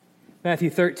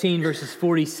Matthew 13, verses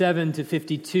 47 to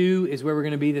 52 is where we're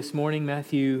going to be this morning.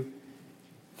 Matthew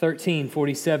 13,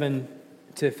 47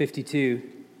 to 52.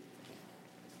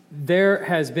 There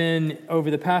has been, over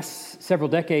the past several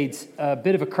decades, a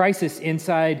bit of a crisis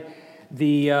inside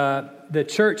the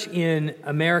church in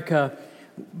America.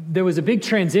 There was a big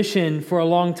transition for a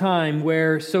long time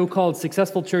where so-called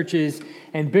successful churches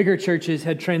and bigger churches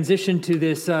had transitioned to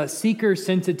this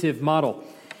seeker-sensitive model.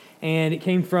 And it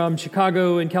came from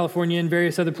Chicago and California and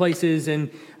various other places,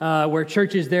 and where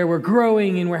churches there were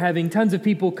growing and were having tons of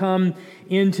people come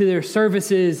into their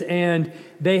services, and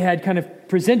they had kind of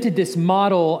presented this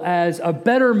model as a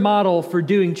better model for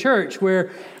doing church, where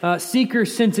seeker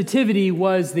sensitivity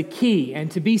was the key.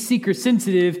 And to be seeker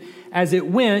sensitive as it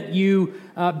went, you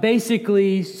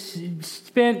basically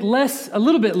spent a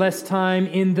little bit less time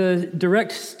in the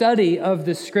direct study of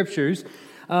the scriptures,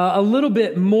 a little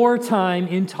bit more time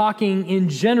in talking in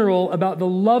general about the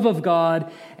love of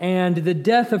God and the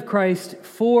death of Christ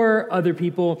for other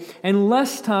people, and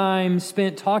less time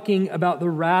spent talking about the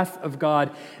wrath of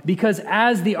God. Because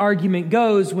as the argument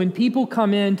goes, when people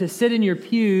come in to sit in your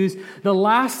pews, the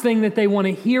last thing that they want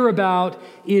to hear about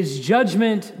is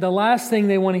judgment. The last thing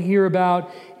they want to hear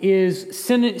about is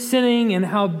sinning and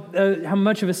how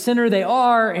much of a sinner they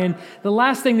are. And the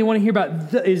last thing they want to hear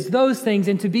about is those things.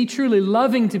 And to be truly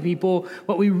loving to people,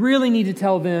 what we really need to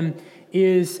tell them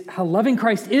is how loving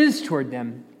Christ is toward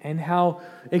them and how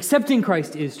accepting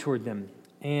Christ is toward them.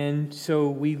 And so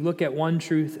we look at one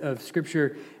truth of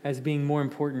Scripture as being more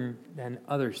important than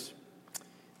others.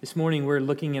 This morning we're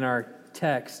looking in our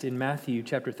text in Matthew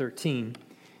chapter 13,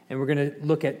 and we're going to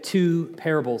look at two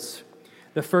parables.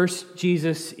 The first,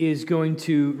 Jesus is going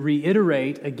to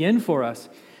reiterate again for us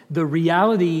the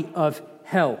reality of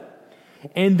hell.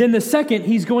 And then the second,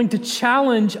 he's going to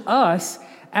challenge us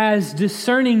as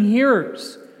discerning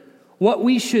hearers, what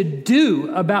we should do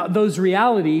about those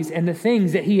realities and the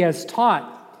things that he has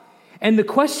taught. And the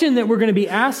question that we're going to be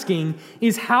asking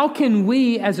is, how can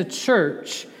we as a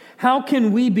church, how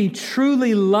can we be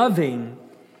truly loving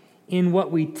in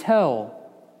what we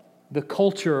tell the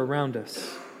culture around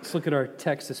us? Let's look at our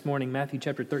text this morning, Matthew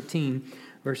chapter 13,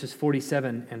 verses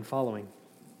 47 and following.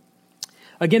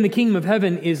 Again, the kingdom of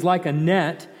heaven is like a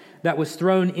net that was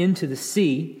thrown into the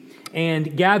sea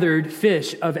and gathered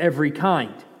fish of every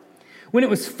kind. When it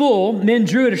was full, men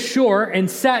drew it ashore and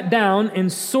sat down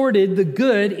and sorted the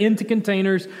good into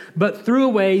containers, but threw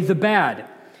away the bad.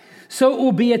 So it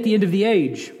will be at the end of the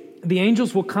age. The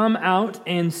angels will come out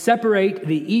and separate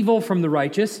the evil from the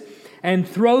righteous and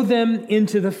throw them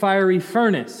into the fiery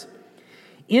furnace.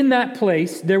 In that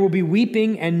place there will be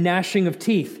weeping and gnashing of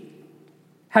teeth.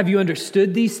 Have you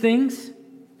understood these things?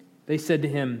 They said to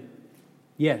him,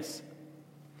 yes.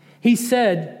 He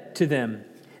said to them,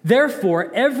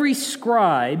 therefore every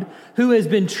scribe who has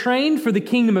been trained for the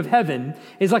kingdom of heaven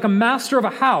is like a master of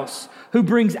a house who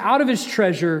brings out of his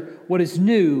treasure what is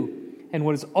new and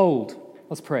what is old.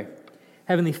 Let's pray.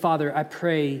 Heavenly Father, I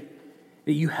pray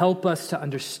that you help us to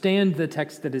understand the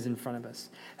text that is in front of us.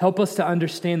 Help us to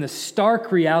understand the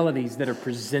stark realities that are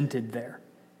presented there.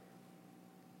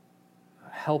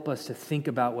 Help us to think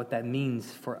about what that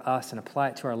means for us and apply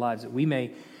it to our lives, that we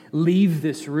may leave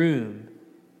this room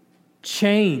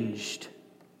changed,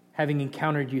 having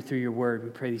encountered you through your word.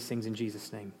 We pray these things in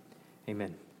Jesus' name.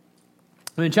 Amen.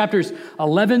 In chapters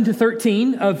 11 to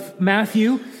 13 of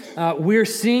Matthew, we're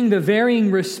seeing the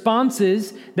varying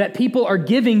responses that people are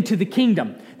giving to the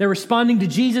kingdom. They're responding to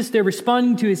Jesus, they're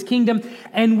responding to his kingdom,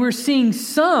 and we're seeing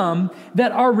some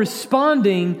that are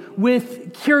responding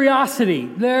with curiosity.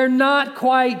 They're not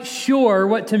quite sure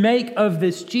what to make of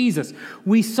this Jesus.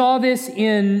 We saw this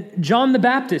in John the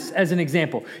Baptist as an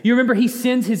example. You remember he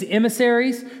sends his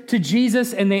emissaries to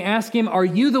Jesus and they ask him, are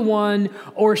you the one,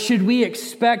 or should we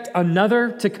expect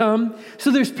another to come?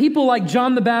 So there's people like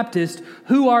John the Baptist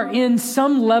who are in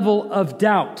some level of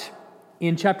doubt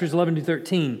in chapters 11 to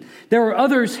 13. There are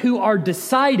others who are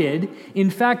decided, in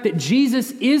fact, that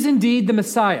Jesus is indeed the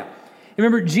Messiah.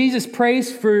 Remember, Jesus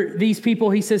prays for these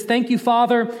people. He says, thank you,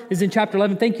 Father, this is in chapter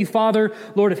 11, thank you, Father,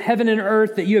 Lord of heaven and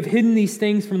earth, that you have hidden these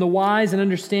things from the wise and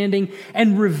understanding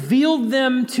and revealed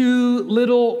them to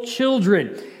little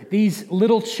children. These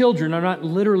little children are not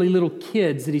literally little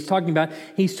kids that he's talking about.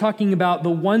 He's talking about the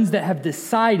ones that have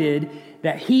decided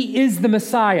that he is the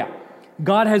Messiah.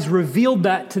 God has revealed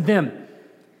that to them.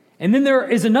 And then there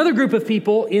is another group of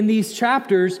people in these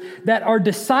chapters that are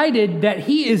decided that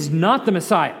he is not the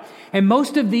Messiah. And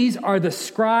most of these are the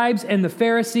scribes and the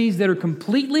Pharisees that are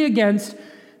completely against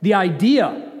the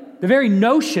idea, the very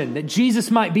notion that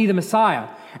Jesus might be the Messiah.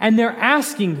 And they're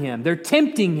asking him, they're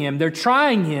tempting him, they're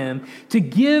trying him to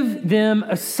give them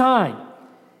a sign.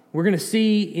 We're going to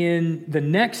see in the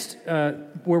next, where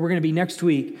we're going to be next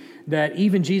week, that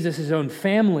even Jesus' own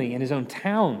family and his own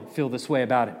town feel this way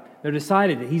about it. They're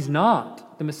decided that he's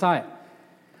not the Messiah.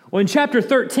 Well, in chapter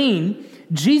 13,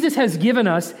 Jesus has given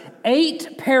us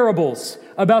 8 parables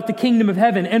about the kingdom of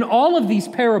heaven. And all of these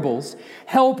parables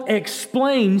help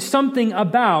explain something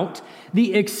about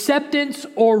the acceptance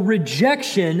or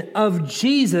rejection of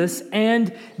Jesus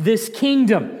and this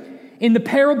kingdom. In the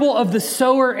parable of the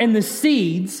sower and the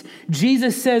seeds,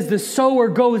 Jesus says the sower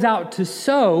goes out to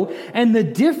sow, and the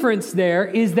difference there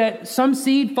is that some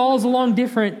seed falls along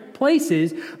different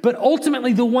places, but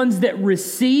ultimately the ones that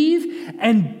receive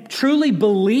and truly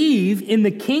believe in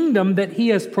the kingdom that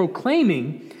he is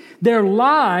proclaiming, their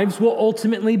lives will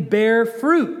ultimately bear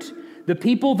fruit. The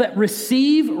people that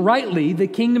receive rightly the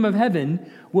kingdom of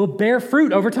heaven will bear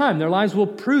fruit over time. Their lives will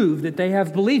prove that they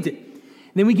have believed it.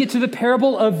 Then we get to the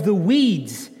parable of the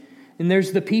weeds. And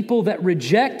there's the people that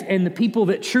reject and the people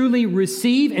that truly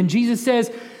receive. And Jesus says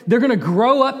they're going to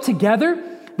grow up together.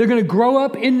 They're going to grow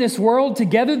up in this world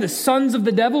together, the sons of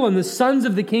the devil and the sons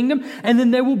of the kingdom. And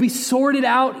then they will be sorted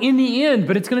out in the end.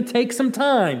 But it's going to take some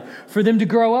time for them to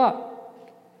grow up.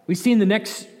 We see in the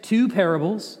next 2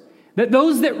 parables that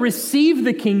those that receive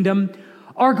the kingdom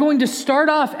are going to start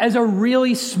off as a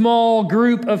really small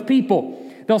group of people.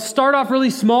 They'll start off really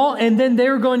small, and then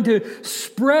they're going to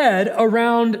spread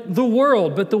around the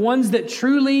world. But the ones that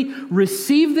truly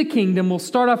receive the kingdom will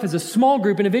start off as a small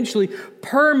group and eventually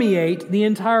permeate the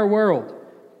entire world.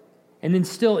 And then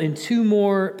still in 2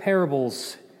 more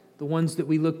parables, the ones that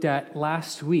we looked at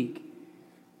last week,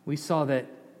 we saw that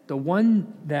the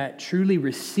one that truly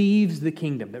receives the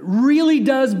kingdom, that really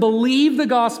does believe the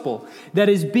gospel that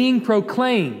is being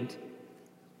proclaimed,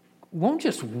 won't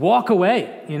just walk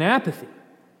away in apathy,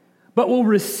 but will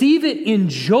receive it in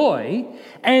joy,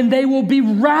 and they will be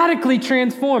radically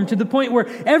transformed to the point where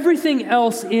everything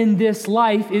else in this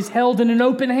life is held in an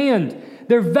open hand.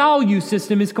 Their value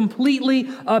system is completely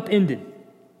upended.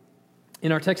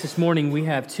 In our text this morning, we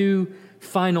have 2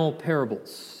 final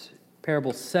parables,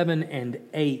 parables 7 and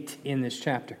 8 in this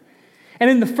chapter. And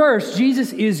in the first,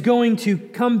 Jesus is going to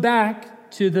come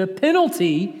back to the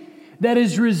penalty that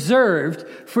is reserved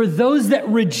for those that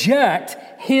reject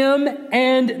him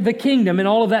and the kingdom. And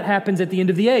all of that happens at the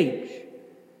end of the age.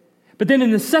 But then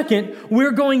in the second,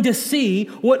 we're going to see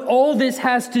what all this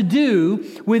has to do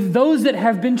with those that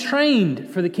have been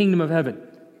trained for the kingdom of heaven.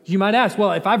 You might ask,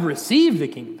 well, if I've received the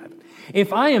kingdom of heaven,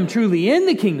 if I am truly in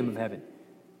the kingdom of heaven,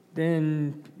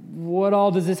 then what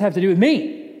all does this have to do with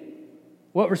me?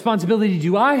 What responsibility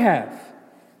do I have?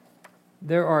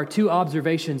 There are 2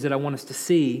 observations that I want us to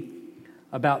see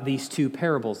about these 2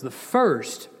 parables. The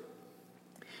first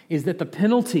is that the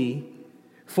penalty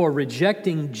for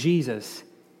rejecting Jesus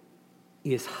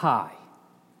is high.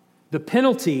 The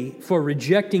penalty for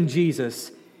rejecting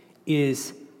Jesus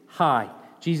is high.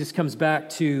 Jesus comes back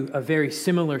to a very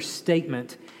similar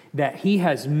statement that he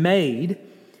has made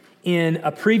in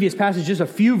a previous passage, just a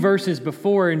few verses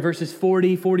before, in verses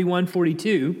 40, 41,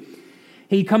 42.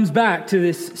 He comes back to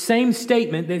this same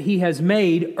statement that he has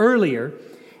made earlier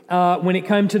when it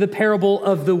came to the parable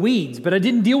of the weeds. But I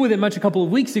didn't deal with it much a couple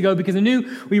of weeks ago because I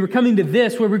knew we were coming to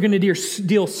this where we're going to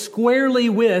deal squarely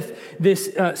with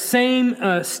this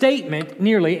same statement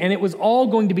nearly, and it was all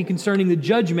going to be concerning the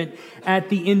judgment at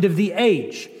the end of the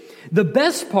age. The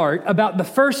best part about the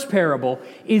first parable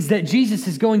is that Jesus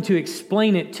is going to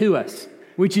explain it to us,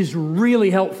 which is really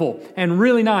helpful and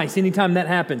really nice anytime that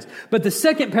happens. But the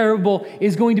second parable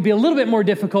is going to be a little bit more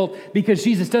difficult because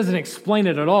Jesus doesn't explain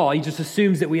it at all. He just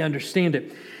assumes that we understand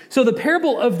it. So the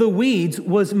parable of the weeds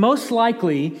was most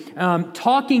likely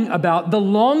talking about the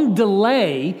long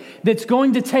delay that's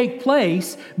going to take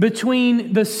place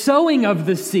between the sowing of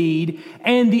the seed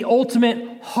and the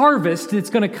ultimate harvest that's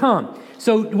going to come.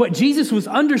 So what Jesus was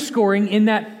underscoring in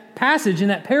that passage, in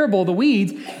that parable of the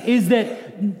weeds, is that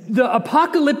the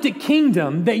apocalyptic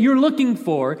kingdom that you're looking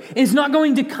for is not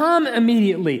going to come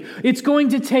immediately. It's going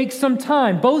to take some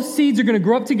time. Both seeds are going to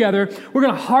grow up together. We're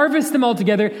going to harvest them all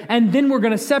together, and then we're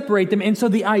going to separate them. And so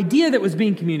the idea that was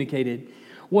being communicated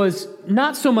was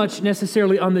not so much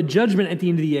necessarily on the judgment at the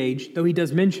end of the age, though he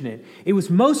does mention it. It was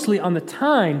mostly on the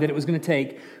time that it was going to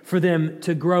take for them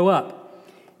to grow up.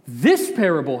 This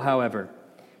parable, however,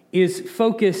 is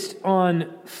focused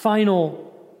on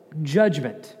final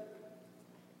judgment.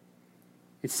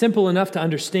 It's simple enough to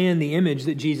understand the image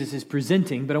that Jesus is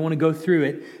presenting, but I want to go through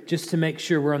it just to make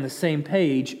sure we're on the same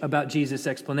page about Jesus'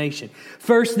 explanation.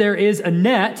 First, there is a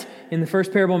net. In the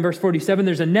first parable in verse 47,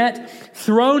 there's a net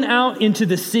thrown out into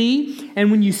the sea.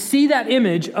 And when you see that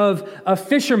image of a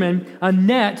fisherman, a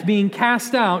net being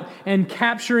cast out and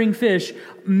capturing fish,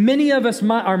 many of us,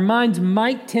 our minds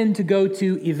might tend to go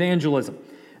to evangelism.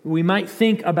 We might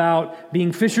think about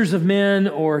being fishers of men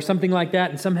or something like that,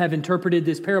 and some have interpreted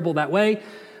this parable that way.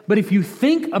 But if you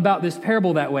think about this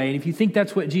parable that way, and if you think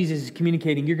that's what Jesus is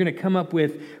communicating, you're going to come up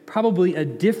with probably a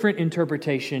different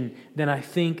interpretation than I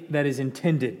think that is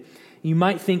intended. You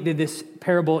might think that this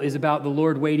parable is about the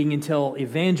Lord waiting until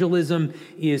evangelism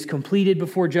is completed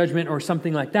before judgment or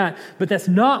something like that, but that's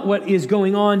not what is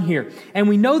going on here. And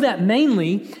we know that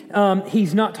mainly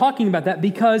he's not talking about that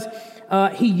because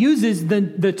he uses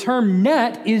the term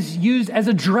net is used as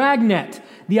a drag net.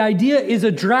 The idea is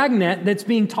a drag net that's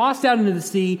being tossed out into the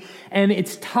sea, and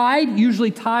it's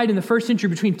usually tied in the first century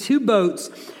between two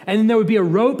boats, and then there would be a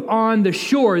rope on the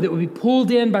shore that would be pulled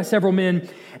in by several men,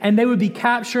 and they would be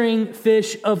capturing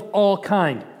fish of all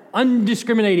kind,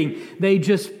 undiscriminating. They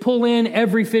just pull in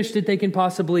every fish that they can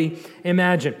possibly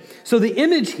imagine. So the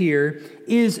image here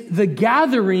is the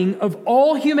gathering of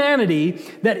all humanity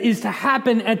that is to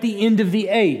happen at the end of the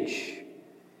age.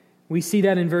 We see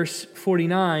that in verse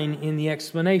 49 in the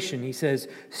explanation. He says,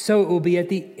 so it will be at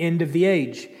the end of the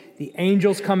age. The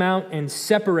angels come out and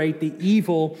separate the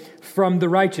evil from the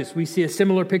righteous. We see a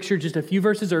similar picture just a few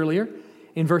verses earlier.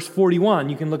 In verse 41,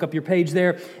 you can look up your page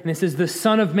there, and it says, the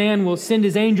Son of Man will send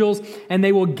his angels, and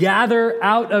they will gather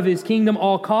out of his kingdom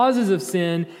all causes of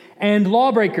sin and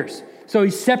lawbreakers. So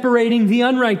he's separating the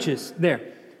unrighteous there.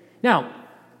 Now,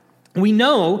 we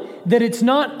know that it's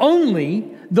not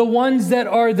only the ones that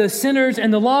are the sinners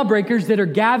and the lawbreakers that are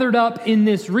gathered up in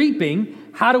this reaping.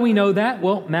 How do we know that?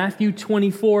 Well, Matthew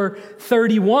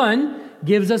 24:31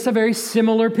 gives us a very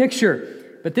similar picture.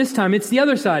 But this time it's the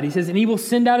other side. He says, and he will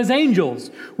send out his angels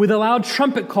with a loud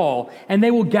trumpet call, and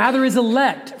they will gather his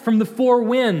elect from the four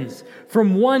winds,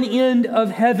 from one end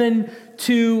of heaven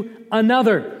to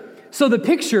another. So the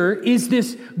picture is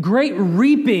this great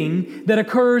reaping that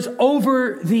occurs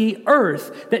over the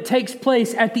earth that takes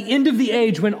place at the end of the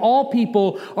age when all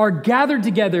people are gathered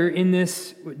together in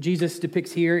this, what Jesus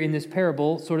depicts here in this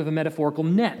parable, sort of a metaphorical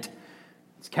net.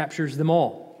 It captures them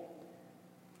all.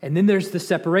 And then there's the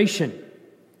separation.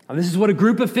 Now, this is what a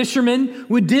group of fishermen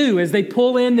would do as they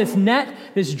pull in this net,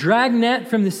 this drag net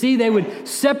from the sea. They would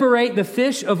separate the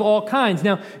fish of all kinds.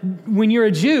 Now, when you're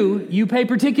a Jew, you pay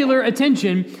particular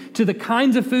attention to the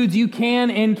kinds of foods you can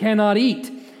and cannot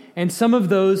eat. And some of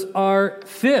those are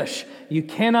fish. You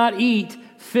cannot eat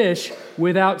fish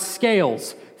without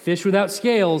scales. Fish without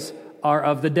scales are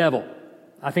of the devil.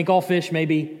 I think all fish may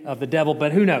be of the devil,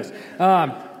 but who knows?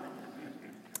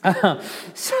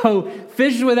 So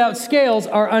fish without scales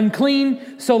are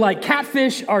unclean. So like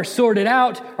catfish are sorted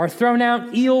out, are thrown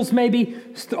out. Eels maybe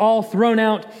all thrown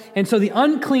out. And so the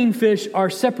unclean fish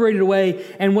are separated away.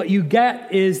 And what you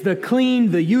get is the clean,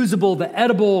 the usable, the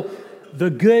edible, the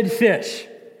good fish.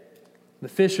 The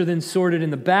fish are then sorted,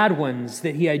 and the bad ones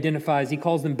that he identifies, he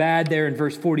calls them bad there in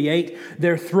verse 48,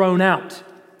 they're thrown out.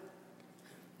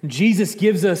 Jesus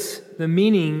gives us the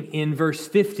meaning in verse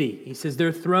 50. He says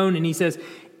they're thrown, and he says,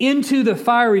 into the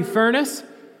fiery furnace.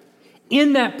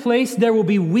 In that place there will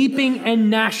be weeping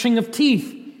and gnashing of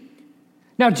teeth.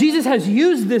 Now, Jesus has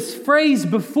used this phrase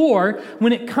before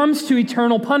when it comes to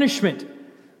eternal punishment.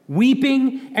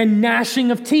 Weeping and gnashing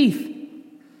of teeth.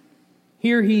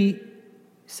 Here he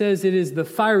says it is the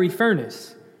fiery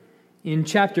furnace. In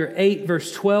chapter 8,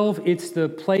 verse 12, it's the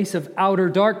place of outer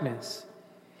darkness.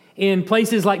 In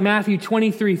places like Matthew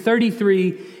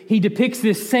 23:33, he depicts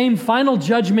this same final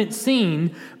judgment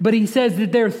scene, but he says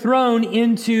that they're thrown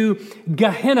into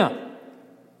Gehenna.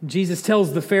 Jesus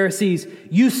tells the Pharisees,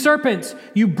 you serpents,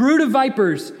 you brood of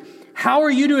vipers, how are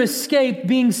you to escape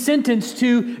being sentenced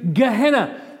to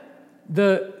Gehenna?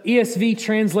 The ESV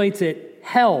translates it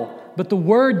hell, but the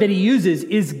word that he uses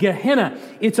is Gehenna.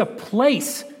 It's a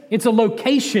place, it's a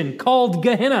location called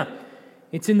Gehenna.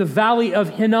 It's in the valley of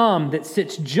Hinnom that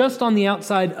sits just on the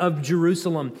outside of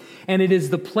Jerusalem. And it is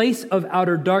the place of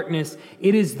outer darkness.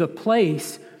 It is the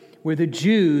place where the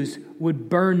Jews would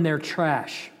burn their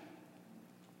trash.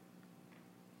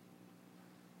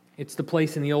 It's the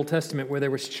place in the Old Testament where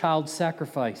there was child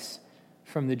sacrifice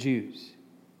from the Jews.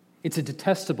 It's a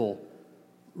detestable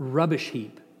rubbish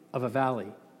heap of a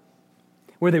valley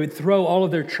where they would throw all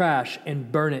of their trash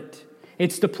and burn it.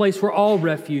 It's the place where all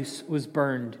refuse was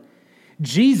burned.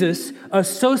 Jesus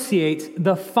associates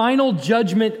the final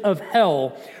judgment of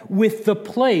hell with the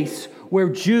place where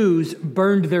Jews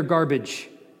burned their garbage,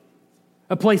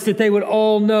 a place that they would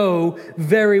all know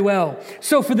very well.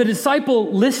 So for the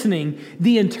disciple listening,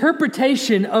 the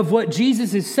interpretation of what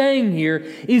Jesus is saying here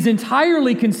is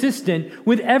entirely consistent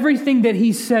with everything that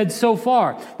he's said so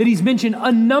far, that he's mentioned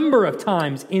a number of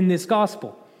times in this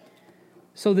gospel.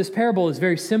 So this parable is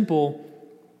very simple,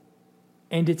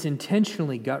 and it's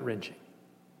intentionally gut-wrenching.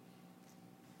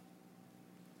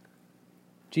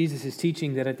 Jesus is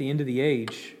teaching that at the end of the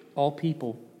age, all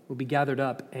people will be gathered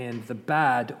up, and the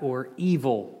bad or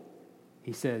evil,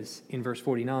 he says in verse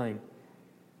 49,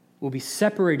 will be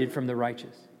separated from the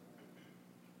righteous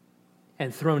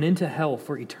and thrown into hell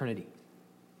for eternity.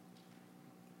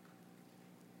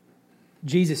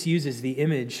 Jesus uses the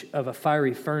image of a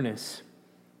fiery furnace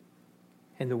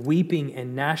and the weeping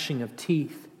and gnashing of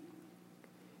teeth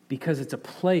because it's a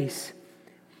place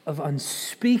of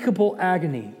unspeakable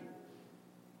agony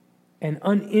and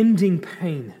unending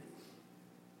pain.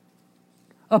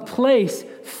 A place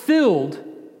filled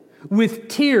with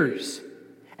tears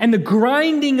and the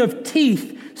grinding of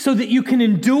teeth so that you can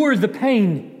endure the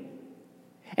pain.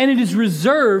 And it is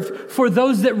reserved for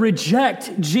those that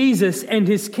reject Jesus and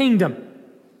his kingdom.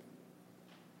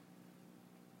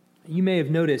 You may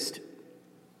have noticed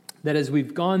that as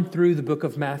we've gone through the book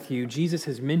of Matthew, Jesus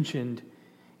has mentioned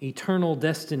eternal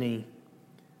destiny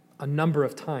a number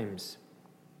of times.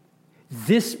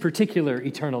 This particular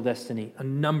eternal destiny a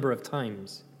number of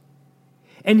times.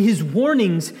 And his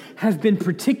warnings have been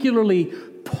particularly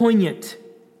poignant.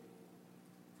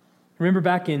 Remember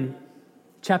back in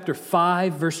chapter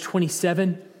 5, verse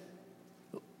 27,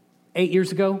 8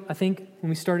 years ago, I think, when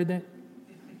we started that?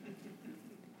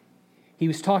 He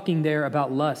was talking there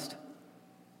about lust.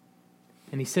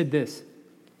 And he said this,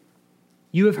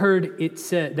 "You have heard it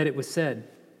said that it was said,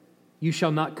 'You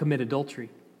shall not commit adultery.'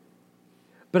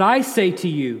 But I say to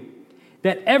you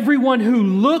that everyone who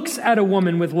looks at a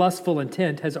woman with lustful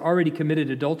intent has already committed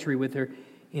adultery with her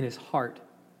in his heart.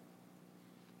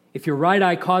 If your right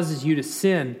eye causes you to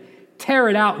sin, tear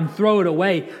it out and throw it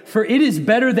away, for it is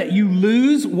better that you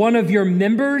lose one of your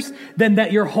members than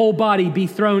that your whole body be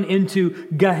thrown into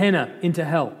Gehenna, into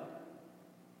hell.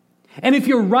 And if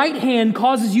your right hand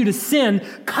causes you to sin,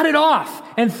 cut it off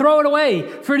and throw it away.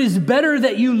 For it is better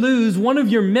that you lose one of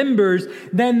your members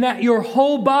than that your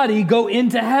whole body go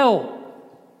into hell."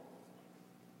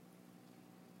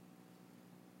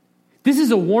 This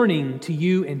is a warning to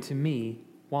you and to me.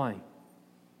 Why?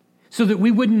 So that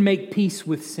we wouldn't make peace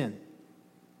with sin.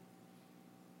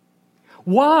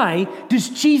 Why does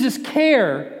Jesus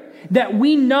care that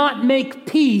we not make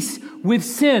peace with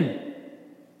sin?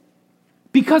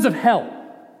 Because of hell.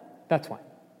 That's why.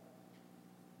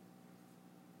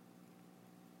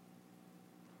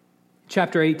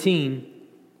 Chapter 18,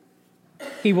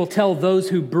 he will tell those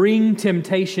who bring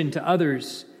temptation to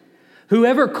others,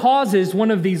 "Whoever causes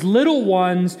one of these little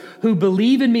ones who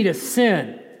believe in me to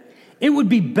sin, it would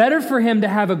be better for him to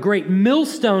have a great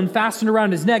millstone fastened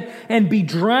around his neck and be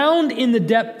drowned in the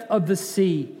depth of the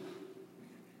sea."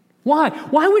 Why?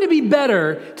 Why would it be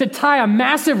better to tie a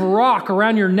massive rock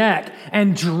around your neck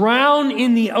and drown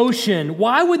in the ocean?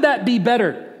 Why would that be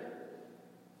better?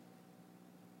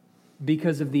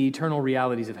 Because of the eternal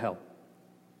realities of hell.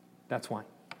 That's why.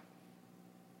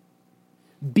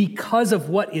 Because of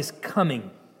what is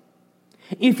coming.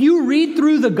 If you read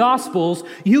through the Gospels,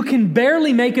 you can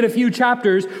barely make it a few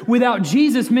chapters without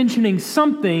Jesus mentioning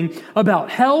something about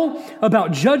hell,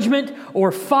 about judgment,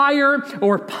 or fire,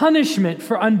 or punishment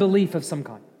for unbelief of some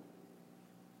kind.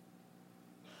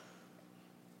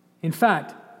 In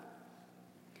fact,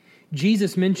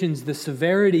 Jesus mentions the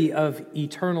severity of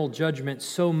eternal judgment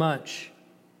so much,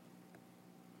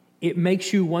 it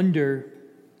makes you wonder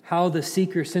how the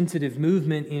seeker-sensitive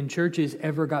movement in churches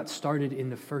ever got started in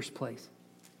the first place.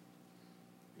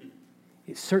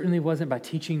 It certainly wasn't by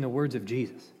teaching the words of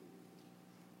Jesus.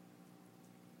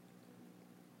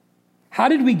 How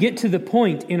did we get to the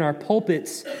point in our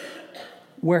pulpits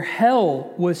where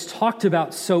hell was talked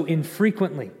about so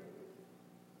infrequently?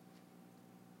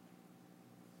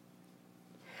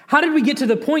 How did we get to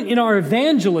the point in our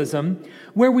evangelism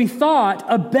where we thought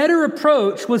a better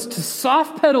approach was to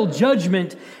soft pedal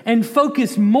judgment and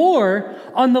focus more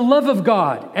on the love of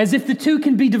God, as if the two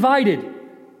can be divided?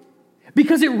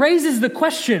 Because it raises the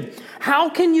question, how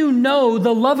can you know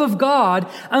the love of God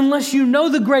unless you know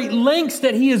the great lengths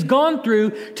that He has gone through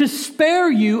to spare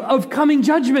you of coming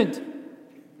judgment?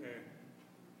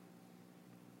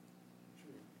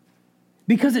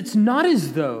 Because it's not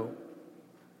as though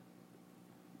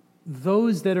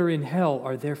those that are in hell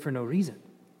are there for no reason.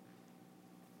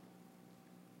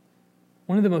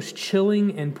 one of the most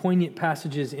chilling and poignant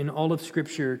passages in all of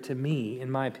Scripture to me,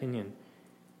 in my opinion,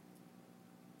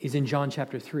 is in John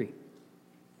chapter 3.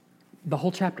 The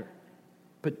whole chapter,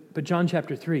 but John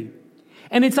chapter 3.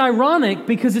 And it's ironic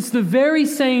because it's the very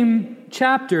same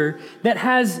chapter that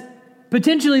has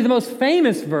potentially the most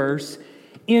famous verse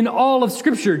in all of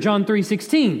Scripture, John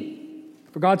 3:16.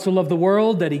 For God so loved the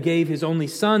world that he gave his only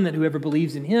Son, that whoever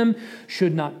believes in him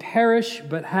should not perish,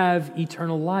 but have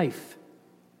eternal life.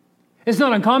 It's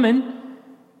not uncommon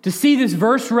to see this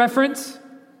verse reference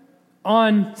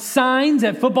on signs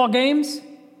at football games,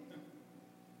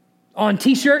 on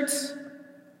t-shirts,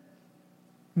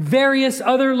 various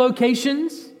other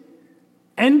locations,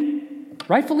 and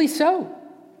rightfully so.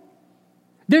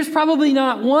 There's probably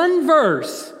not one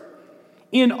verse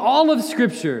in all of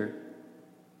Scripture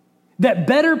that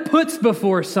better puts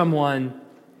before someone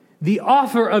the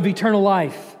offer of eternal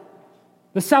life,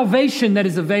 the salvation that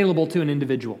is available to an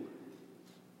individual.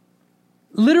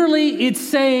 Literally, it's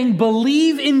saying,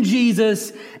 believe in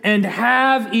Jesus and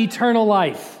have eternal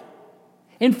life.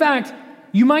 In fact,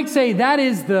 you might say that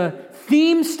is the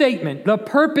theme statement, the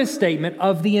purpose statement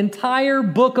of the entire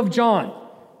book of John.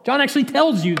 John actually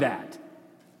tells you that.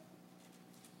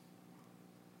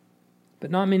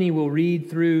 But not many will read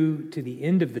through to the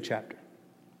end of the chapter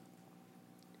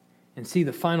and see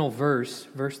the final verse,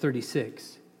 verse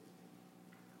 36,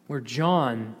 where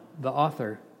John, the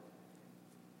author,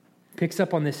 picks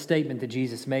up on this statement that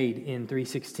Jesus made in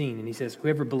 3:16, and he says,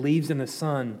 whoever believes in the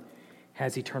Son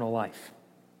has eternal life.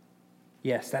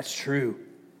 Yes, that's true.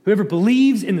 Whoever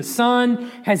believes in the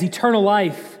Son has eternal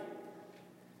life.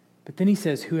 But then he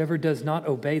says, whoever does not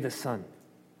obey the Son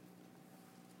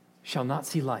shall not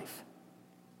see life,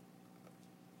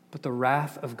 but the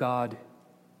wrath of God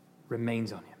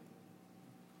remains on him.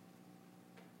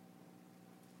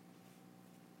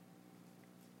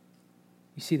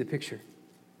 You see the picture.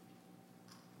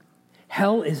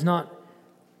 Hell is not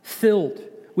filled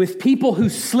with people who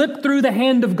slip through the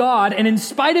hand of God and in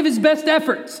spite of his best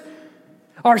efforts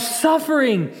are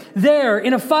suffering there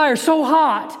in a fire so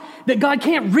hot that God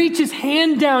can't reach his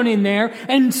hand down in there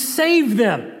and save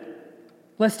them,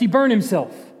 lest he burn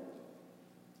himself.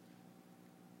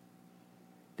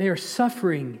 They are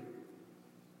suffering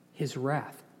his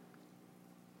wrath.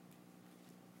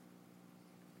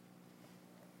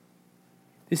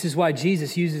 This is why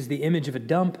Jesus uses the image of a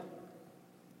dump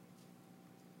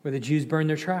where the Jews burn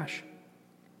their trash.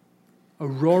 A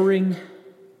roaring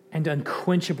and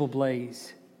unquenchable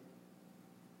blaze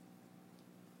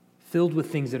filled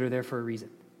with things that are there for a reason.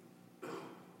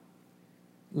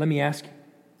 Let me ask you,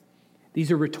 these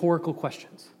are rhetorical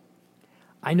questions.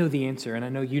 I know the answer, and I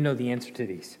know you know the answer to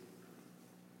these.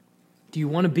 Do you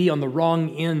want to be on the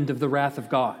wrong end of the wrath of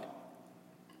God?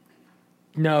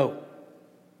 No.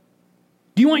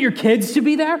 Do you want your kids to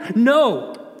be there?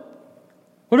 No.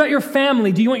 What about your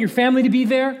family? Do you want your family to be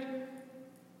there?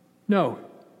 No.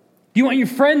 Do you want your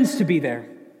friends to be there?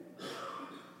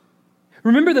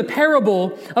 Remember the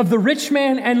parable of the rich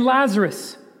man and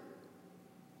Lazarus.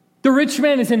 The rich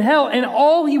man is in hell, and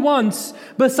all he wants,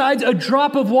 besides a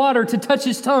drop of water to touch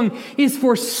his tongue, is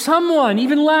for someone,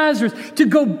 even Lazarus, to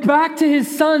go back to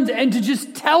his sons and to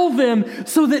just tell them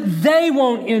so that they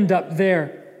won't end up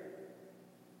there.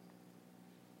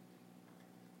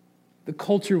 The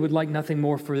culture would like nothing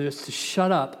more for us to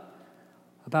shut up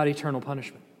about eternal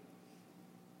punishment.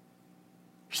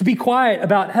 Just be quiet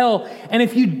about hell. And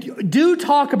if you do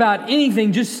talk about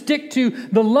anything, just stick to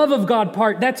the love of God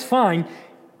part. That's fine.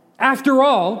 After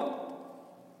all,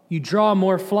 you draw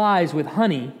more flies with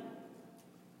honey,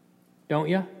 don't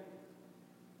you?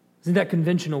 Isn't that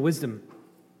conventional wisdom?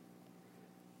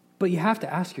 But you have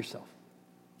to ask yourself,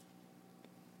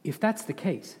 if that's the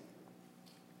case,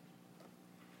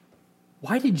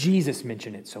 why did Jesus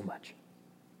mention it so much?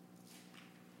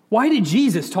 Why did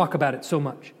Jesus talk about it so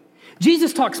much?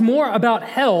 Jesus talks more about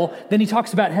hell than he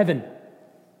talks about heaven.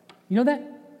 You know that?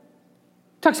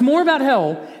 Talks more about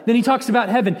hell than he talks about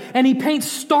heaven. And he paints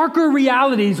starker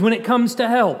realities when it comes to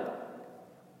hell.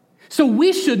 So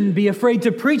we shouldn't be afraid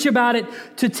to preach about it,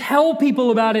 to tell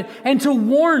people about it, and to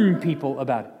warn people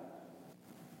about it.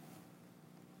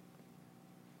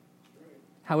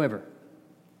 However,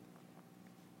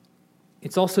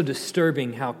 it's also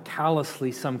disturbing how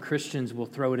callously some Christians will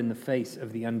throw it in the face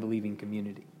of the unbelieving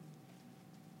community.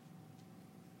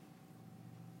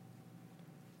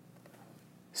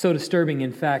 So disturbing,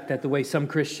 in fact, that the way some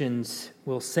Christians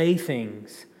will say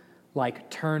things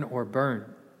like turn or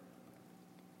burn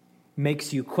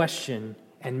makes you question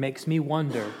and makes me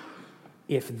wonder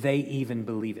if they even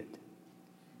believe it.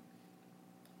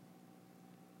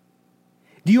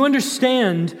 Do you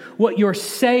understand what you're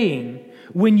saying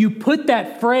when you put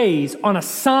that phrase on a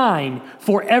sign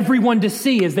for everyone to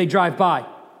see as they drive by?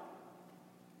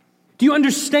 Do you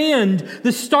understand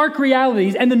the stark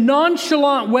realities and the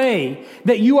nonchalant way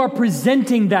that you are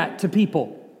presenting that to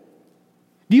people?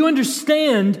 Do you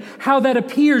understand how that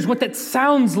appears, what that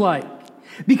sounds like?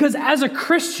 Because as a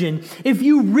Christian, if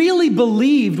you really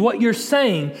believed what you're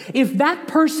saying, if that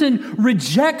person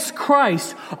rejects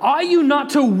Christ, ought you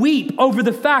not to weep over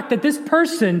the fact that this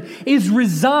person is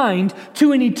resigned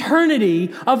to an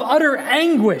eternity of utter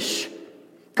anguish,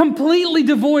 completely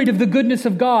devoid of the goodness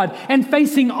of God and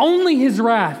facing only His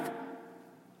wrath?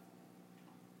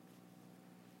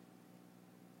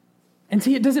 And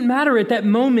see, it doesn't matter at that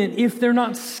moment if they're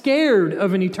not scared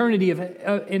of an eternity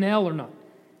in hell or not.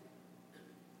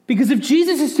 Because if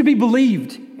Jesus is to be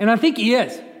believed, and I think He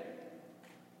is,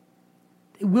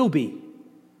 it will be.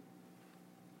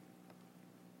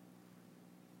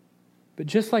 But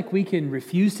just like we can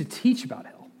refuse to teach about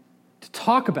hell, to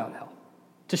talk about hell,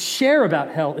 to share about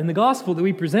hell in the gospel that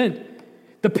we present,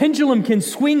 the pendulum can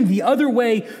swing the other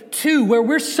way too, where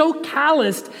we're so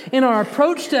calloused in our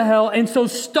approach to hell and so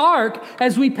stark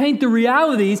as we paint the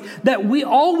realities that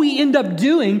all we end up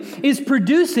doing is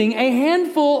producing a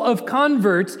handful of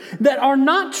converts that are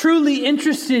not truly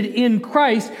interested in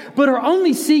Christ, but are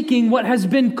only seeking what has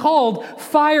been called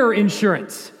fire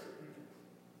insurance.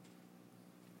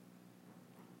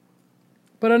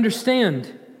 But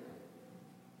understand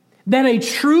that a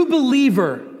true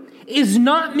believer is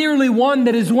not merely one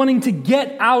that is wanting to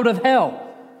get out of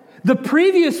hell. The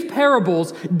previous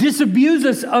parables disabuse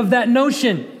us of that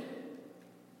notion.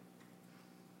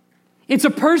 It's a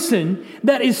person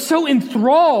that is so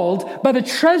enthralled by the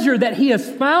treasure that he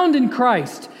has found in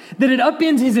Christ that it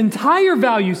upends his entire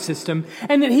value system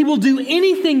and that he will do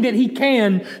anything that he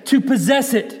can to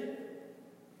possess it.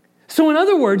 So in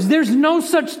other words, there's no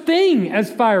such thing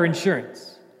as fire insurance.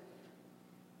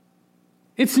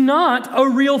 It's not a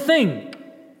real thing.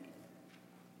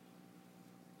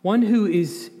 One who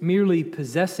is merely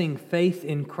possessing faith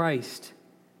in Christ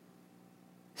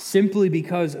simply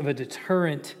because of a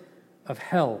deterrent of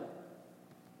hell,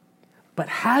 but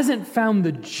hasn't found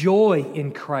the joy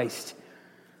in Christ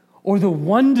or the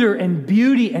wonder and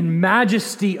beauty and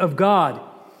majesty of God,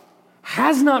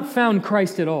 has not found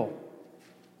Christ at all.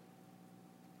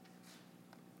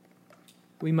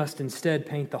 We must instead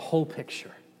paint the whole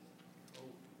picture.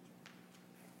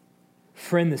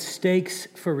 Friend, the stakes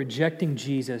for rejecting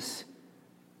Jesus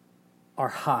are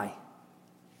high.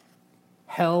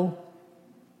 Hell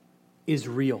is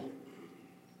real.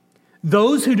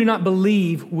 Those who do not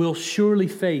believe will surely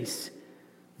face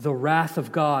the wrath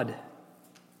of God.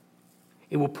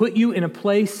 It will put you in a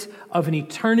place of an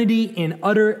eternity in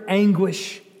utter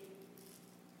anguish.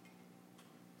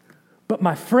 But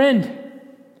my friend,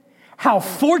 how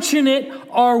fortunate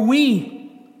are we?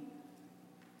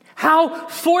 How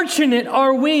fortunate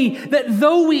are we that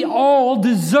though we all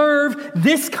deserve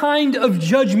this kind of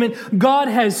judgment, God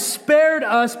has spared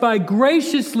us by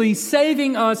graciously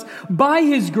saving us by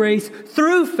His grace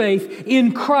through faith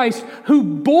in Christ, who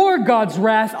bore God's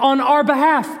wrath on our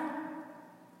behalf.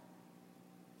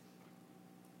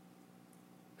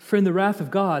 Friend, the wrath of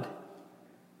God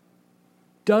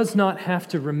does not have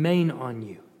to remain on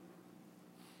you.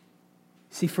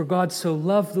 See, for God so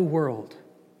loved the world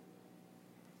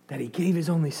that He gave His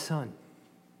only Son,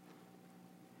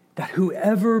 that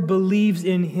whoever believes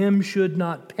in Him should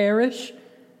not perish,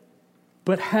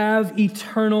 but have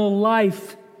eternal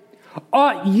life.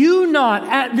 Ought you not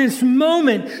at this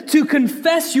moment to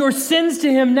confess your sins to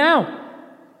Him now?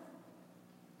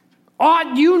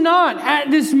 Ought you not at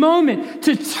this moment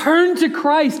to turn to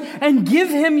Christ and give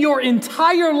Him your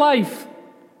entire life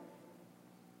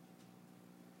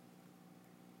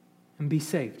and be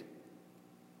saved?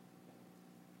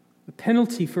 The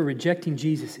penalty for rejecting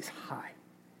Jesus is high.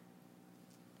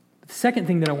 But the second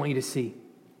thing that I want you to see,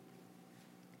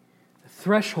 the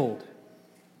threshold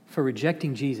for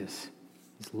rejecting Jesus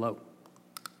is low.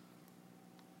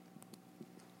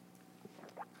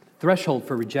 The threshold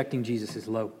for rejecting Jesus is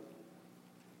low.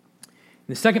 In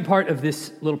the second part of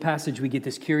this little passage, we get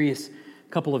this curious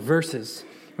couple of verses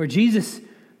where Jesus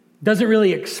doesn't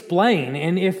really explain,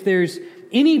 and if there's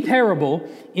any parable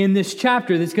in this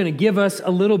chapter that's going to give us a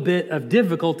little bit of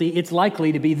difficulty, it's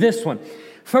likely to be this one.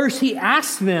 First, He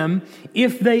asks them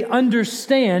if they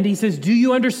understand. He says, do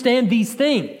you understand these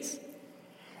things?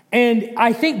 And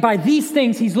I think by these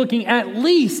things, He's looking at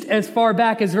least as far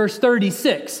back as verse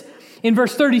 36. In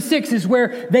verse 36 is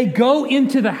where they go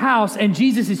into the house and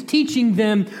Jesus is teaching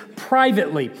them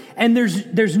privately. And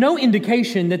there's no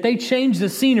indication that they change the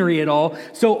scenery at all.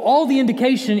 So all the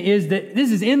indication is that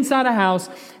this is inside a house.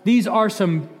 These are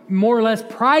some more or less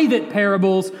private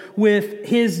parables with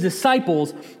his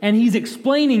disciples. And he's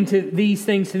explaining these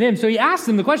things to them. So he asks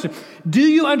them the question, do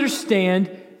you understand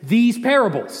these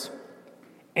parables?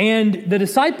 And the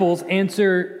disciples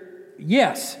answer,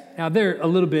 yes. Now, they're a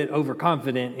little bit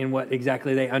overconfident in what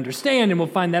exactly they understand, and we'll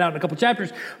find that out in a couple chapters.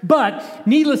 But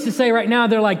needless to say, right now,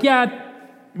 they're like, yeah,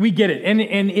 we get it.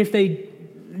 And if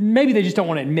maybe they just don't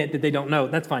want to admit that they don't know.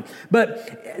 That's fine.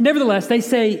 But nevertheless, they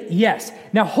say yes.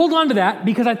 Now, hold on to that,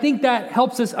 because I think that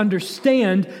helps us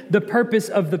understand the purpose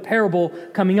of the parable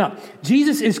coming up.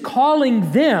 Jesus is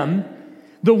calling them,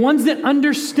 the ones that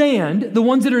understand, the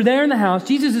ones that are there in the house,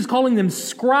 Jesus is calling them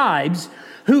scribes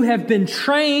who have been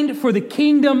trained for the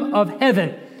kingdom of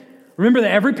heaven. Remember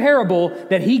that every parable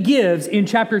that he gives in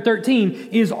chapter 13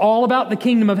 is all about the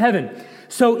kingdom of heaven.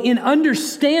 So in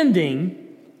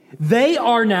understanding, they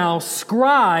are now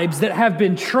scribes that have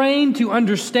been trained to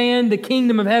understand the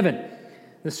kingdom of heaven.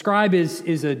 The scribe is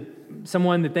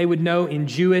someone that they would know in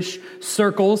Jewish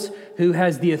circles who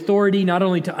has the authority not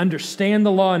only to understand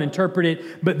the law and interpret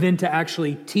it, but then to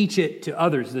actually teach it to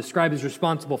others. The scribe is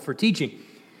responsible for teaching.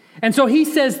 And so he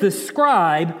says the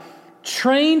scribe,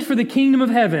 trained for the kingdom of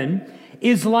heaven,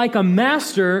 is like a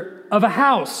master of a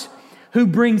house who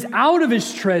brings out of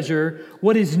his treasure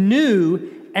what is new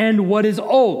and what is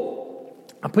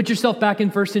old. Now put yourself back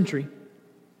in first century.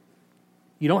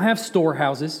 You don't have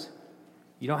storehouses.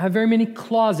 You don't have very many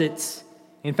closets.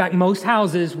 In fact, most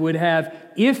houses would have,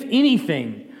 if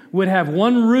anything, would have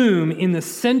one room in the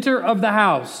center of the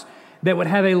house that would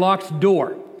have a locked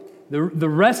door. The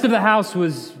rest of the house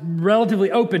was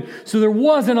relatively open, so there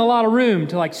wasn't a lot of room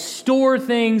to store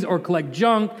things or collect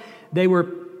junk. They were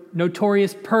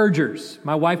notorious purgers.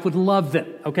 My wife would love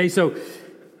them. Okay, so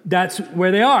that's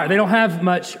where they are. They don't have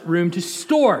much room to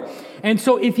store. And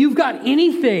so if you've got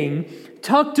anything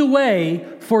tucked away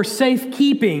for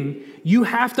safekeeping, you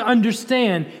have to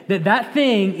understand that that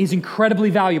thing is incredibly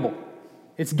valuable.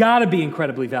 It's got to be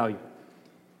incredibly valuable.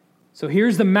 So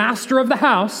here's the master of the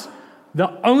house,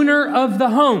 the owner of the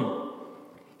home.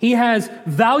 He has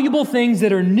valuable things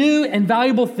that are new and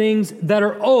valuable things that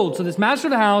are old. So this master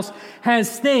of the house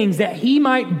has things that he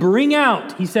might bring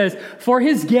out. He says, for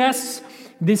his guests,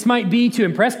 this might be to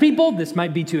impress people. This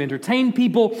might be to entertain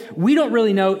people. We don't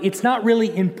really know. It's not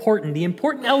really important. The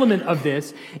important element of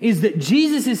this is that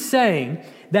Jesus is saying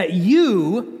that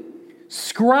you,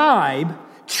 scribe,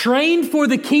 trained for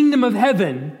the kingdom of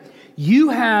heaven, you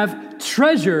have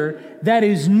treasure that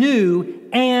is new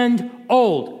and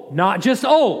old. Not just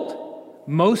old.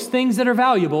 Most things that are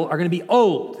valuable are going to be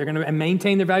old. They're going to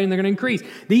maintain their value and they're going to increase.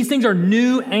 These things are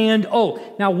new and old.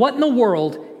 Now, what in the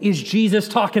world is Jesus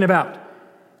talking about?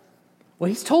 Well,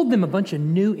 he's told them a bunch of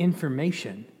new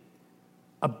information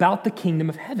about the kingdom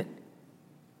of heaven.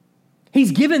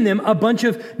 He's given them a bunch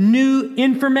of new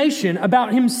information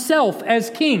about himself as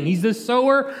king. He's the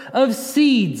sower of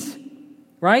seeds,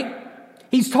 right?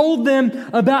 He's told them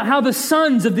about how the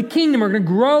sons of the kingdom are going to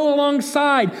grow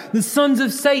alongside the sons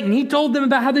of Satan. He told them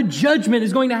about how the judgment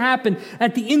is going to happen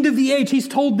at the end of the age. He's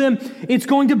told them it's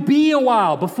going to be a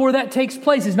while before that takes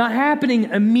place. It's not happening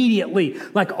immediately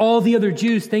like all the other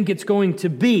Jews think it's going to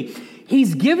be.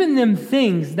 He's given them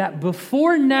things that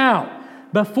before now,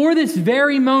 before this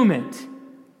very moment,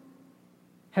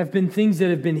 have been things that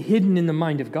have been hidden in the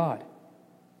mind of God.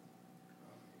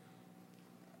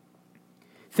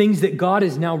 Things that God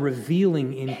is now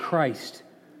revealing in Christ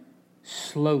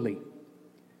slowly.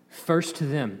 First to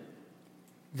them,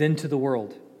 then to the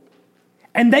world.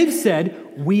 And they've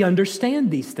said, we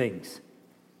understand these things.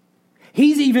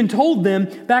 He's even told them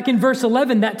back in verse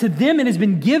 11 that to them it has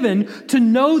been given to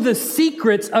know the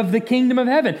secrets of the kingdom of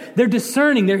heaven. They're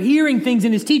discerning, they're hearing things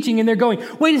in his teaching, and they're going,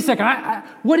 wait a second,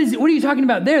 what are you talking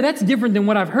about there? That's different than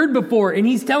what I've heard before. And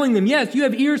he's telling them, yes, you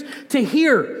have ears to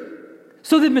hear.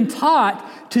 So they've been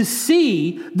taught to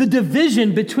see the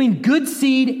division between good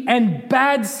seed and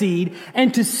bad seed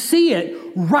and to see it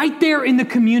right there in the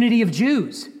community of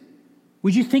Jews.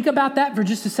 Would you think about that for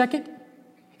just a second?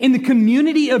 In the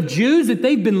community of Jews that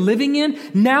they've been living in,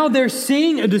 now they're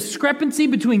seeing a discrepancy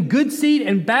between good seed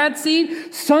and bad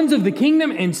seed, sons of the kingdom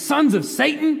and sons of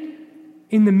Satan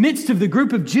in the midst of the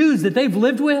group of Jews that they've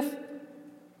lived with.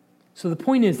 So the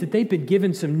point is that they've been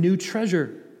given some new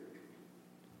treasure.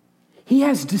 He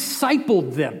has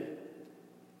discipled them.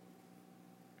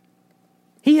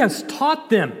 He has taught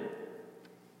them.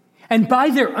 And by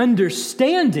their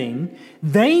understanding,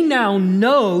 they now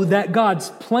know that God's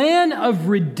plan of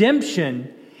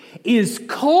redemption is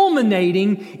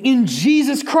culminating in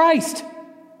Jesus Christ.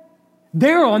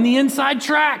 They're on the inside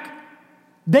track.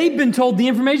 They've been told the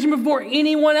information before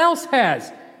anyone else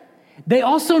has. They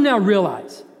also now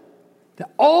realize that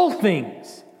all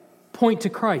things point to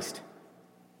Christ.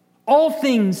 All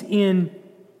things in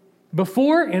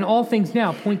before and all things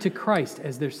now point to Christ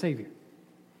as their Savior.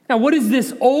 Now, what is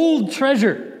this old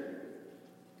treasure?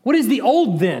 What is the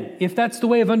old then, if that's the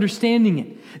way of understanding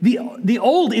it? The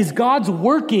old is God's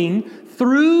working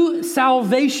through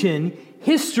salvation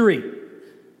history,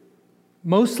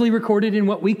 mostly recorded in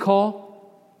what we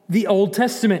call the Old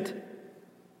Testament.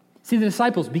 See, the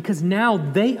disciples, because now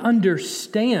they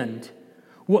understand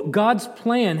what God's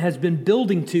plan has been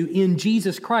building to in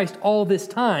Jesus Christ all this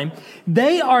time,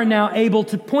 they are now able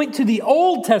to point to the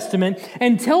Old Testament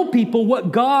and tell people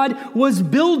what God was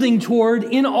building toward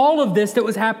in all of this that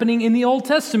was happening in the Old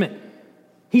Testament.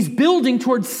 He's building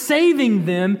towards saving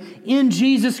them in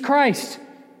Jesus Christ.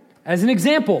 As an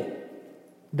example,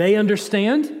 they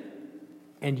understand,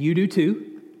 and you do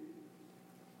too,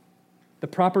 the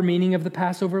proper meaning of the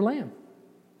Passover lamb.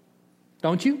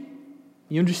 Don't you?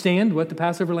 You understand what the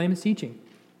Passover lamb is teaching.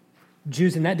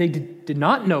 Jews in that day did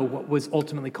not know what was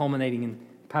ultimately culminating in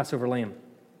Passover lamb.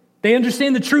 They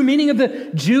understand the true meaning of the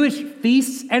Jewish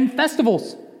feasts and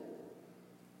festivals.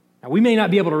 Now, we may not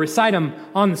be able to recite them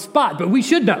on the spot, but we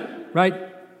should know, right?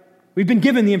 We've been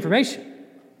given the information.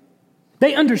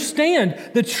 They understand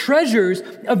the treasures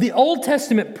of the Old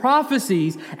Testament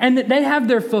prophecies and that they have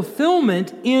their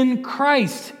fulfillment in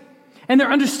Christ. And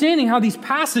they're understanding how these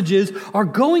passages are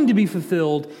going to be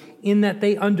fulfilled in that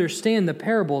they understand the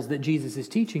parables that Jesus is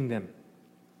teaching them.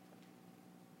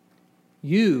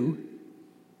 You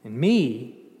and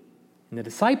me and the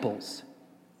disciples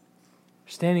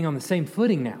are standing on the same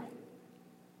footing now.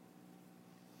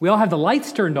 We all have the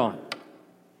lights turned on.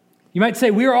 You might say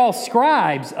we're all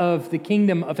scribes of the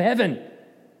kingdom of heaven.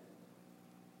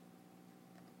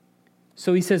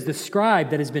 So he says the scribe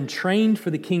that has been trained for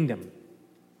the kingdom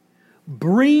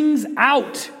brings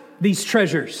out these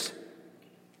treasures,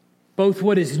 both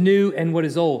what is new and what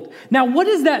is old. Now, what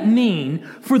does that mean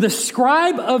for the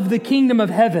scribe of the kingdom of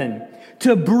heaven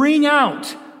to bring out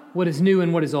what is new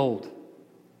and what is old? It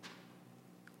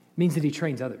means that he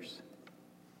trains others.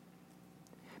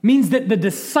 It means that the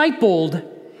discipled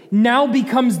now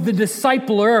becomes the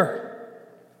discipler.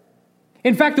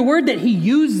 In fact, the word that he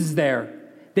uses there,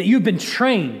 that you've been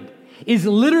trained, is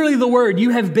literally the word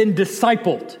you have been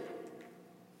discipled.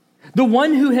 The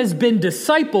one who has been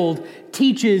discipled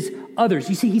teaches others.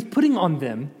 You see, he's putting on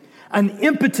them an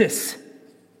impetus.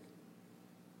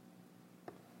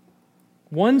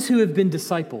 Ones who have been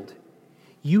discipled,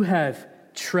 you have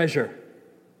treasure.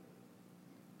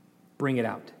 Bring it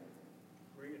out.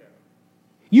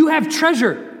 You have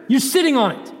treasure. You're sitting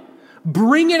on it.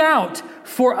 Bring it out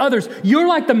for others. You're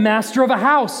like the master of a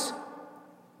house.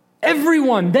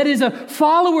 Everyone that is a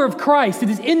follower of Christ that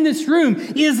is in this room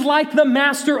is like the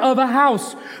master of a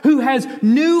house who has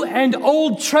new and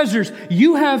old treasures.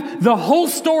 You have the whole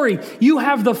story. You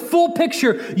have the full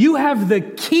picture. You have the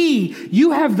key.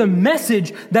 You have the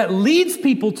message that leads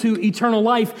people to eternal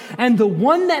life. And the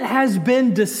one that has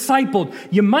been discipled,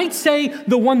 you might say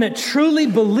the one that truly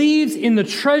believes in the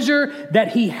treasure that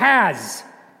he has,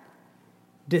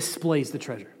 displays the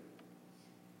treasure.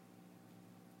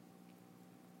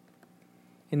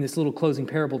 In this little closing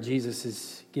parable, Jesus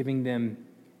is giving them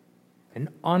an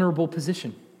honorable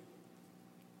position.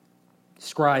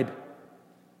 Scribe.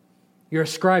 You're a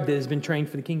scribe that has been trained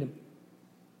for the kingdom.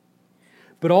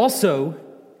 But also,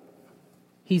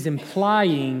 he's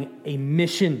implying a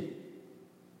mission.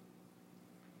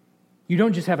 You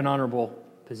don't just have an honorable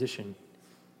position.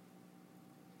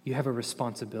 You have a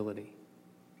responsibility.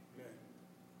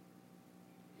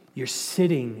 You're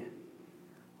sitting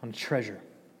on treasure.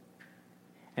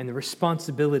 And the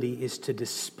responsibility is to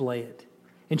display it.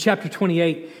 In chapter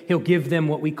 28, he'll give them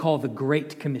what we call the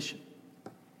Great Commission.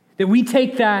 That we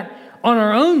take that on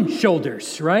our own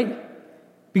shoulders, right?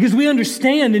 Because we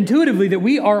understand intuitively that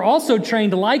we are also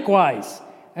trained likewise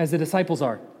as the disciples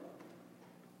are.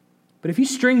 But if you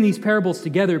string these parables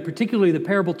together, particularly the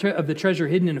parable of the treasure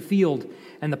hidden in a field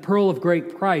and the pearl of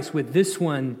great price with this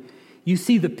one, you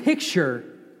see the picture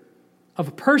of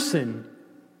a person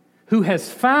who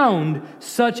has found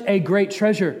such a great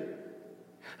treasure,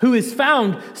 who has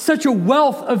found such a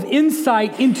wealth of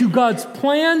insight into God's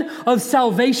plan of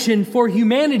salvation for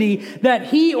humanity that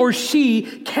he or she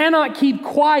cannot keep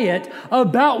quiet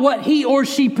about what he or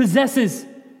she possesses.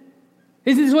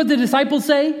 Isn't this what the disciples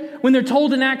say when they're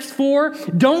told in Acts 4,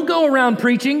 don't go around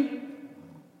preaching,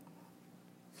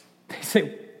 they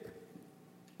say,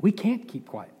 we can't keep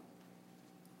quiet.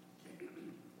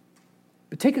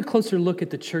 But take a closer look at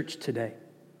the church today.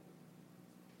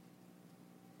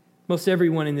 Most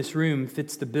everyone in this room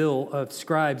fits the bill of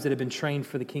scribes that have been trained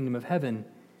for the kingdom of heaven.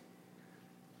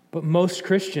 But most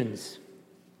Christians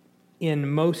in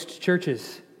most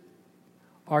churches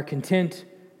are content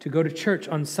to go to church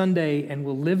on Sunday and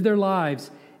will live their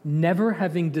lives never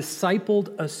having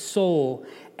discipled a soul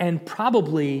and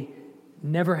probably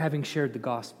never having shared the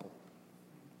gospel.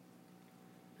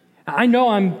 I know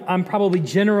I'm probably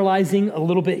generalizing a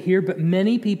little bit here, but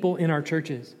many people in our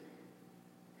churches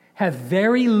have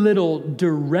very little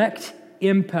direct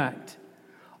impact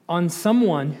on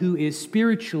someone who is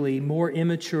spiritually more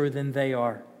immature than they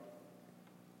are.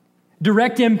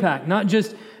 Direct impact, not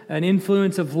just an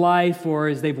influence of life or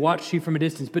as they've watched you from a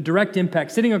distance, but direct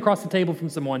impact, sitting across the table from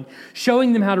someone,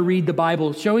 showing them how to read the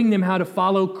Bible, showing them how to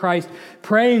follow Christ,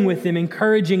 praying with them,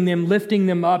 encouraging them, lifting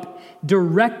them up,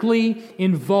 directly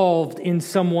involved in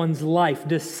someone's life,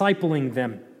 discipling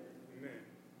them. Amen.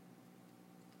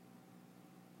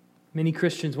 Many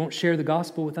Christians won't share the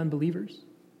gospel with unbelievers.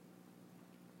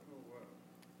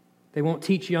 They won't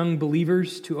teach young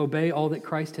believers to obey all that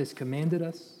Christ has commanded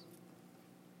us.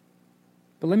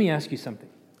 But let me ask you something.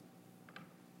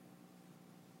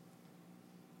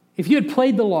 If you had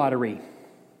played the lottery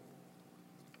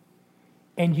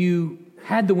and you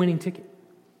had the winning ticket,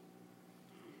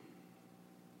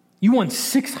 you won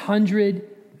 $600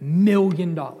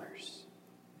 million,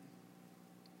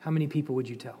 how many people would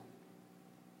you tell?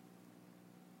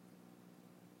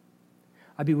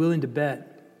 I'd be willing to bet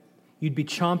you'd be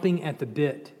chomping at the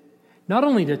bit, not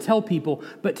only to tell people,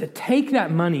 but to take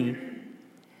that money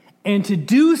and to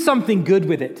do something good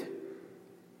with it.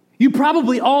 You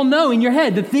probably all know in your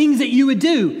head the things that you would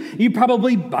do. You'd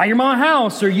probably buy your mom a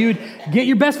house, or you'd get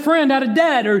your best friend out of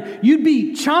debt, or you'd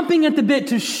be chomping at the bit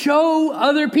to show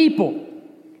other people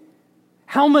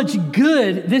how much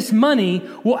good this money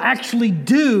will actually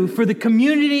do for the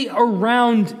community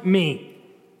around me.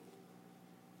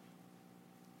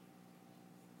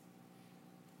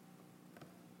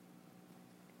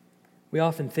 We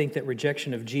often think that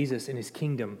rejection of Jesus and his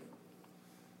kingdom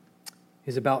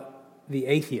is about the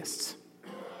atheists.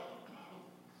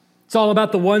 It's all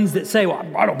about the ones that say, well,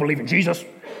 I don't believe in Jesus.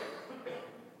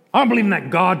 I don't believe in that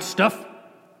God stuff.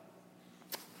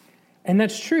 And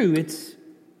that's true.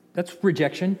 That's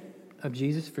rejection of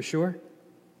Jesus for sure.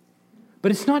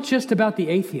 But it's not just about the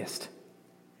atheist.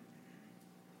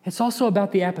 It's also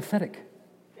about the apathetic.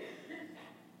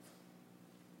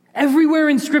 Everywhere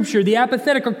in Scripture, the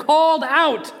apathetic are called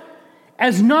out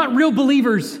as not real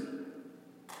believers.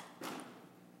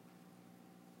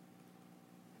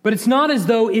 But it's not as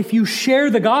though if you share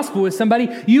the gospel with somebody,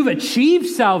 you've achieved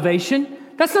salvation.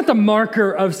 That's not the marker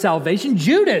of salvation.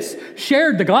 Judas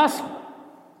shared the gospel.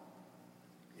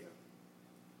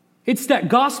 It's that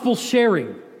gospel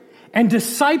sharing and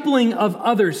discipling of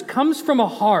others comes from a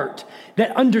heart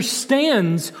that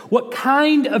understands what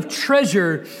kind of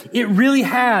treasure it really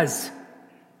has.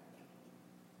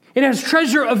 It has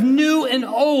treasure of new and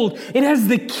old. It has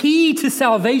the key to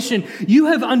salvation. You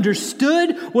have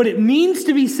understood what it means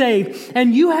to be saved,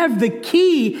 and you have the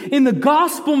key in the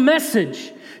gospel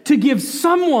message to give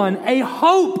someone a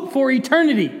hope for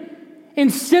eternity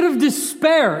instead of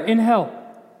despair in hell.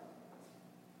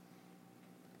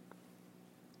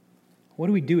 What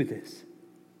do we do with this?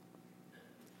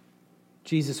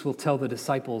 Jesus will tell the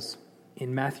disciples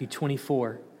in Matthew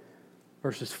 24,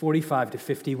 verses 45 to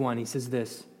 51. He says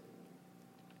this,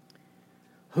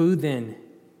 "Who then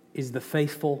is the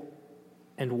faithful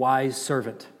and wise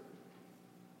servant,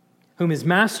 whom his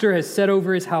master has set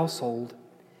over his household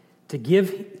to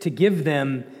give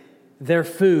them their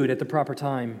food at the proper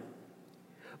time?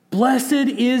 Blessed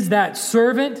is that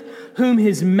servant whom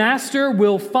his master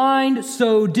will find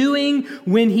so doing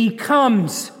when he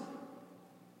comes.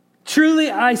 Truly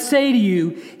I say to you,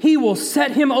 he will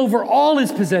set him over all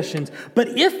his possessions.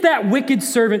 But if that wicked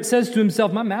servant says to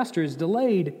himself, my master is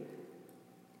delayed,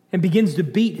 and begins to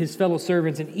beat his fellow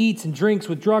servants and eats and drinks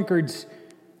with drunkards,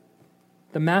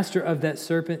 the master of that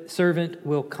servant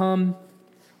will come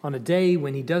on a day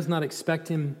when he does not expect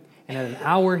him, and at an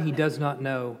hour he does not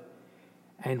know,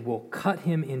 and will cut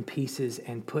him in pieces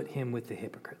and put him with the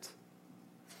hypocrites.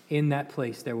 In that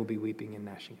place there will be weeping and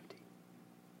gnashing of teeth."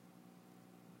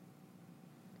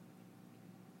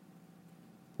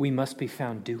 We must be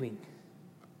found doing.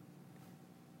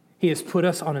 He has put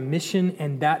us on a mission,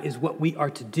 and that is what we are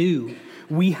to do.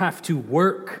 We have to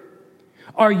work.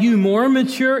 Are you more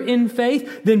mature in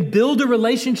faith? Then build a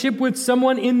relationship with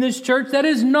someone in this church that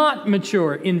is not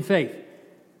mature in faith.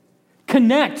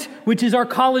 Connect, which is our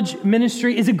college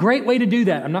ministry, is a great way to do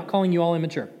that. I'm not calling you all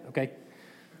immature, okay?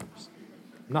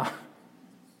 Not.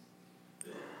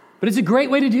 But it's a great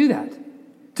way to do that,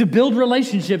 to build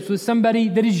relationships with somebody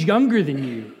that is younger than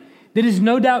you, that is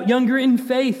no doubt younger in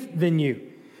faith than you,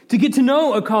 to get to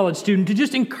know a college student, to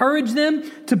just encourage them,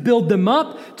 to build them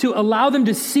up, to allow them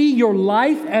to see your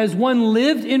life as one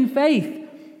lived in faith.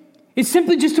 It's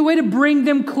simply just a way to bring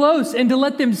them close and to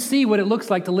let them see what it looks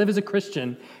like to live as a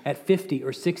Christian at 50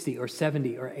 or 60 or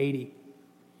 70 or 80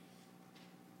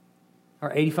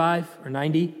 or 85 or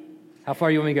 90. How far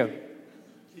do you want me to go?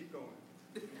 Keep going.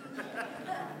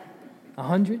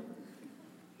 100?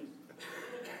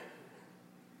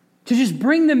 To just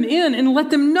bring them in and let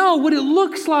them know what it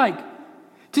looks like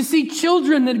to see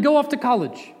children that go off to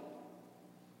college.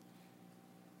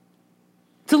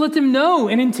 To let them know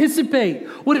and anticipate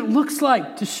what it looks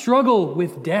like to struggle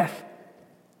with death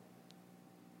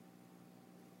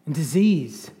and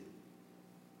disease.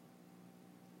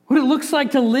 What it looks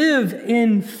like to live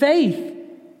in faith.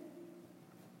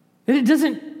 That it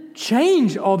doesn't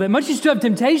change all that much. You still have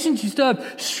temptations, you still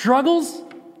have struggles.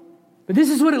 But this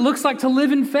is what it looks like to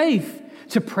live in faith,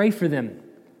 to pray for them,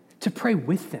 to pray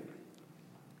with them.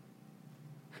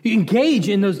 You engage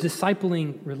in those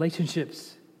discipling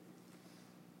relationships.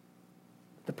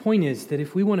 The point is that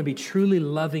if we want to be truly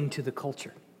loving to the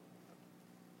culture,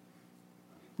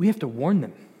 we have to warn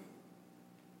them.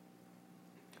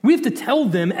 We have to tell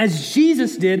them, as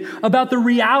Jesus did, about the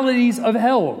realities of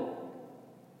hell.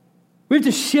 We have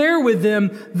to share with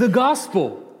them the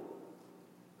gospel.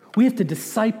 We have to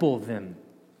disciple them,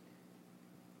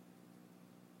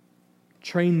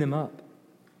 train them up.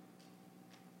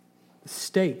 The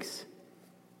stakes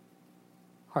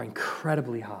are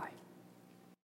incredibly high.